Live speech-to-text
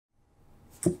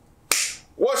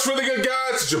What's really good,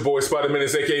 guys? It's your boy Spider-Man,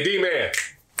 aka D-Man.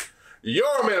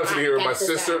 Your man up here with my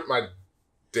sister, my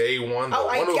day one, the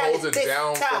one who holds it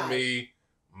down for me,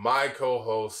 my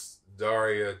co-host,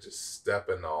 Daria, just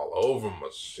stepping all over my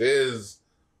shiz.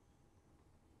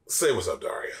 Say what's up,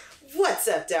 Daria. What's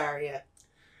up, Daria?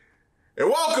 And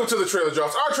welcome to the Trailer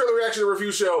Drops, our trailer reaction and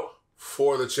review show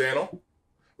for the channel.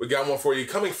 We got one for you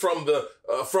coming from the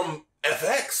from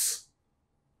FX.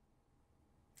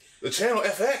 The channel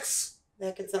FX.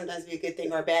 That can sometimes be a good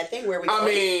thing or a bad thing. Where we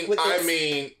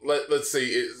let's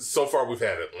see. So far, we've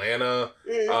had Atlanta.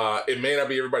 Mm-hmm. It may not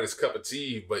be everybody's cup of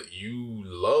tea, but you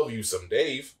love you some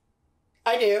Dave.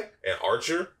 I do. And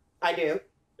Archer. I do.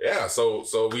 Yeah. So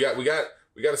we got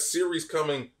a series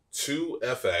coming to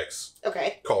FX.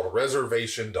 Okay. Called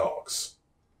Reservation Dogs.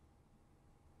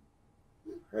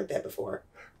 Heard that before.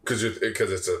 Because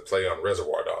it's a play on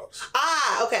Reservoir Dogs.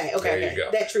 Ah, okay. There you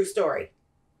go. That true story.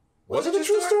 Was it a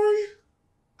true story?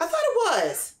 I thought it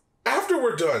was. After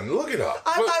we're done, look it up.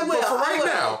 I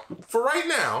will. But for right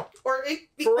now, or it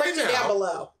be down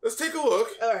below. Let's take a look.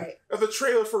 All right. At the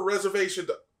trailer for Reservation.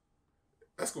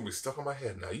 That's gonna be stuck on my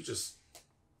head now.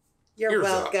 You're ears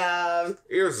welcome. Up.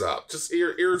 Ears up. Just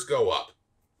ears go up.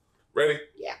 Ready?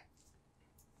 Yeah.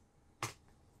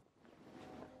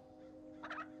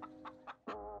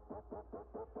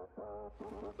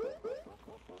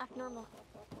 Abnormal.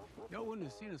 Y'all wouldn't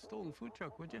have seen a stolen food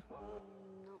truck, would you?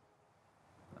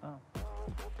 No. Oh.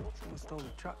 Someone stole the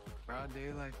truck. Broad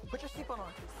daylight. Put your seatbelt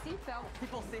on. Seatbelt?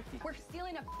 People safety. We're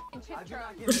stealing a chip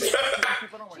truck. Jeez,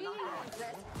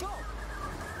 Go.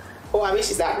 Oh, I mean,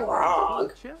 she's not wrong.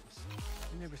 Chips?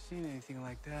 I've never seen anything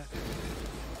like that.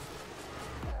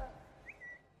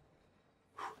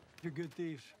 You're good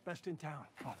thieves. Best in town.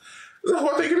 Oh. Is that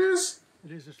what I think it is?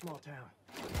 It is a small town.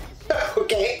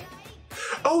 Okay.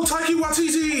 Oh, Taika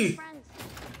Waititi! Friends.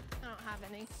 I don't have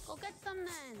any. Go get some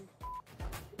then.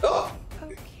 Oh.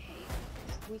 Okay.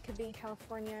 We could be in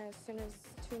California as soon as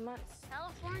 2 months.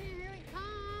 California, here we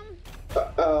come.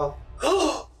 Uh-oh.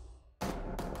 Oh.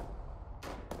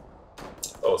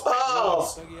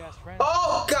 Oh.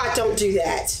 Oh, God, don't do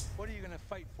that. What are you going to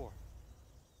fight for?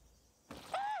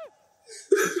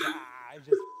 I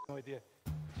just no idea.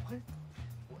 What?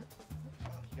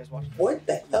 You guys watch? What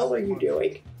the hell are you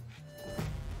doing?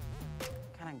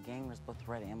 What kind of gang was both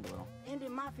red and blue?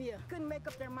 Indian Mafia couldn't make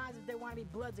up their minds if they want to be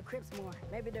Bloods or Crips more.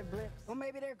 Maybe they're Blips, or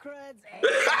maybe they're Cruds. Okay,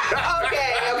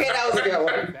 that was a good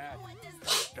one.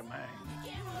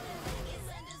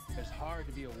 It's hard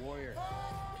to be a warrior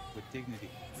with dignity.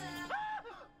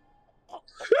 Oh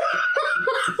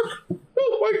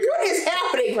my God. What is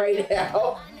happening right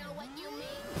now?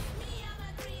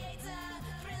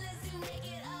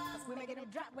 We making it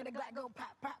drop when the Glock go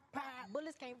pop, pop, pop.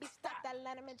 Bullets can't be stopped. That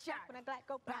let 'em in chop when the Glock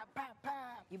go pop, pop,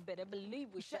 pop. You better believe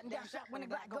we shutting down shop when the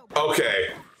Glock go pop.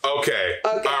 Okay.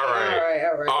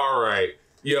 All right.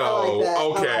 Yo,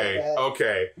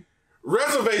 okay.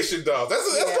 Reservation Dogs.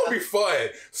 That's gonna be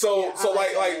fun. So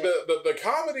like the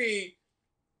comedy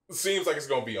seems like it's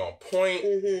gonna be on point.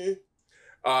 Mm-hmm.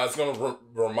 It's gonna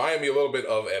remind me a little bit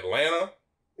of Atlanta.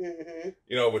 Mm-hmm.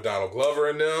 You know, with Donald Glover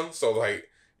in them. So like,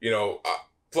 you know,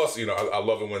 plus, you know, I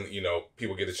love it when, you know,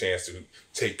 people get a chance to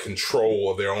take control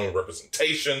of their own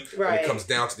representation when it comes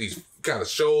down to these kind of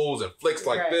shows and flicks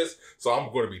like this. So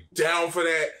I'm going to be down for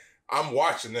that. I'm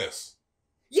watching this.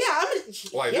 Yeah, this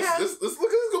gonna be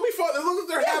fun. It looks like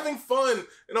they're having fun,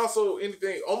 and also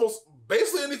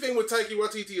basically anything with Taika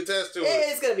Waititi attached to it.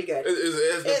 It's gonna be good.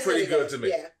 It's been pretty good to me.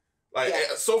 Yeah. Like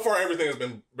so far, everything has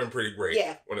been pretty great.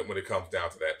 Yeah. When it comes down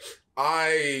to that,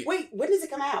 wait. When does it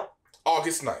come out?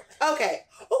 August 9th. Okay.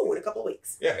 Oh, in a couple of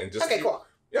weeks. Yeah, and just cool.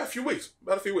 Yeah, a few weeks.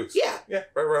 About a few weeks. Yeah. Yeah,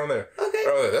 right around there. Okay. Right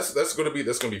around there. That's gonna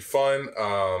be fun.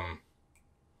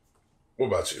 What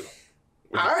about you?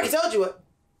 I already told you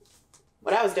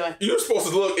what I was doing. You were supposed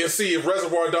to look and see if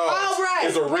Reservoir Dogs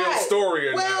is a real story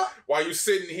or not. While you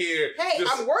sitting here. Hey,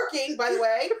 I'm working, by the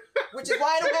way, which is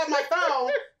why I don't have my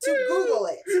phone to Google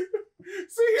it.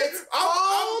 See,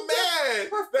 I'm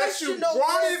mad that you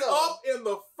brought it up in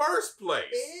the first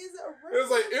place.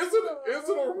 It's like, is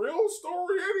it a real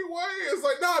story anyway? It's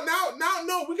like, no,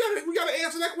 we gotta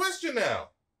answer that question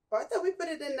now. Oh, I thought we put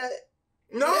it in the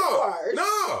No. I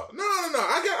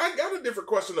got a different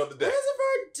question of the day.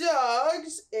 Reservoir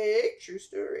Dogs, a true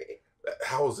story.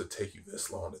 How does it take you this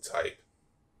long to type?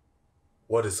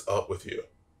 What is up with you?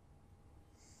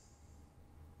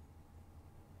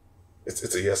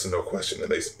 It's a yes or no question,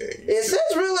 and it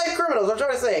says real life criminals. I'm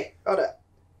trying to say. Hold up.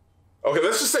 Okay,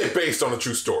 let's just say based on a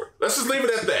true story. Let's just leave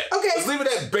it at that. Okay. Let's leave it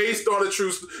at based on a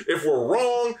true story. If we're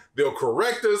wrong, they'll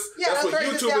correct us. Yeah, that's what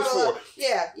YouTube is for.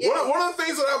 Yeah. One of the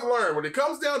things that I've learned when it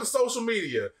comes down to social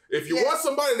media, if you want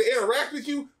somebody to interact with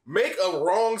you, make a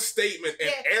wrong statement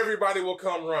and everybody will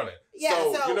come running.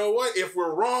 Yeah, so you know what? If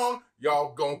we're wrong,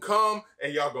 y'all gonna come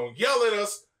and y'all gonna yell at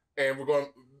us and we're gonna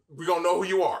know who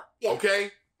you are. Yeah.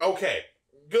 Okay? Okay.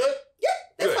 Good? Yeah,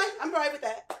 that's fine. I'm all right with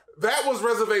that. That was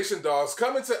Reservation Dogs,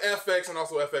 coming to FX and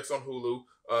also FX on Hulu,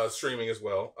 streaming as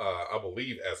well, I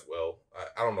believe as well.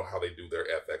 I don't know how they do their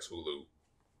FX Hulu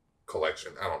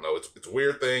collection. I don't know. It's a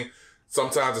weird thing.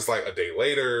 Sometimes it's like a day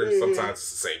later. Sometimes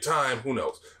it's the same time. Who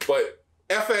knows? But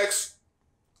FX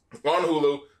on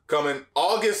Hulu coming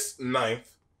August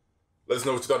 9th. Let us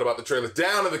know what you thought about the trailer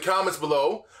down in the comments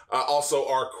below. Also,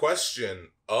 our question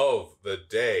of the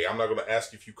day. I'm not going to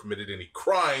ask you if you committed any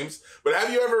crimes, but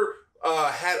have you ever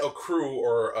had a crew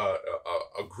or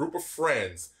a group of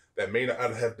friends that may not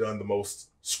have done the most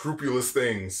scrupulous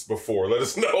things before? Let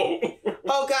us know.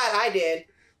 Oh, God, I did.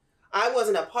 I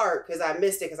wasn't a part because I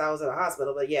missed it because I was in a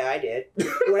hospital, but yeah, I did.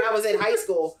 When I was in high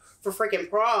school for freaking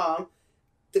prom,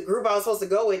 the group I was supposed to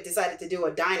go with decided to do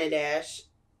a dine and dash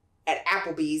at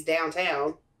Applebee's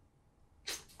downtown.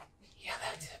 Yeah,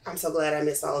 I'm so glad I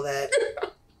missed all of that.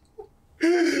 Yeah.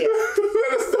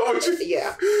 Let us know what you.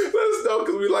 Yeah. Let us know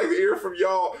because we like to hear from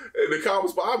y'all in the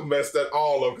comments. But I messed that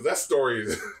all up because that story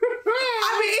is. I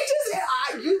mean, it just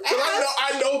you.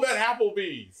 I know that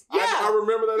Applebee's. Yeah. I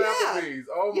remember that Applebee's.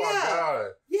 Oh my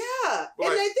God. Yeah,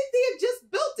 but and I think they had just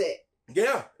built it.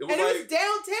 Yeah, it was it was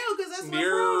downtown because that's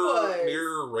where we was.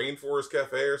 Near Rainforest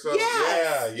Cafe or something.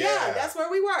 Yeah, that's where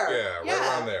we were. Yeah,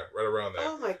 right around there.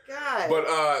 Oh my God. But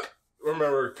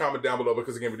remember, comment down below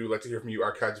because again, we do like to hear from you,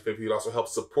 our Kaiju favorite. You'd also help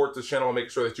support the channel and make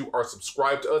sure that you are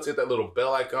subscribed to us. Hit that little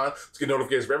bell icon to get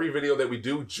notifications for every video that we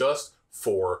do just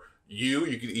for you.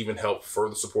 You can even help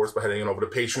further support us by heading on over to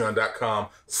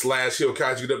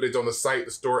patreon.com/HEELKAIJU. Get updates on the site,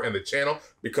 the store, and the channel.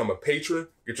 Become a patron.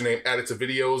 Get your name added to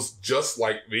videos just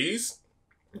like these.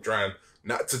 I'm trying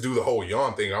not to do the whole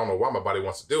yawn thing. I don't know why my body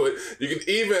wants to do it. You can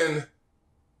even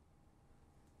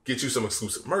get you some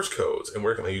exclusive merch codes. And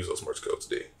where can I use those merch codes,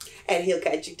 D? At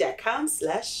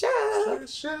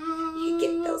HEELKAIJU.com/shop. You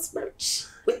get those merch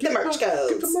with the merch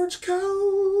codes. Get the merch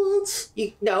codes.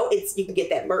 You can get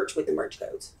that merch with the merch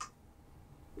codes.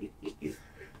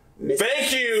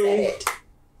 Thank you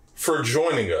for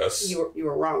joining us. You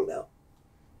were wrong though.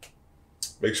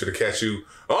 Make sure to catch you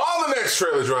on the next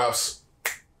trailer drops.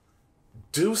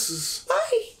 Deuces.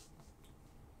 Bye.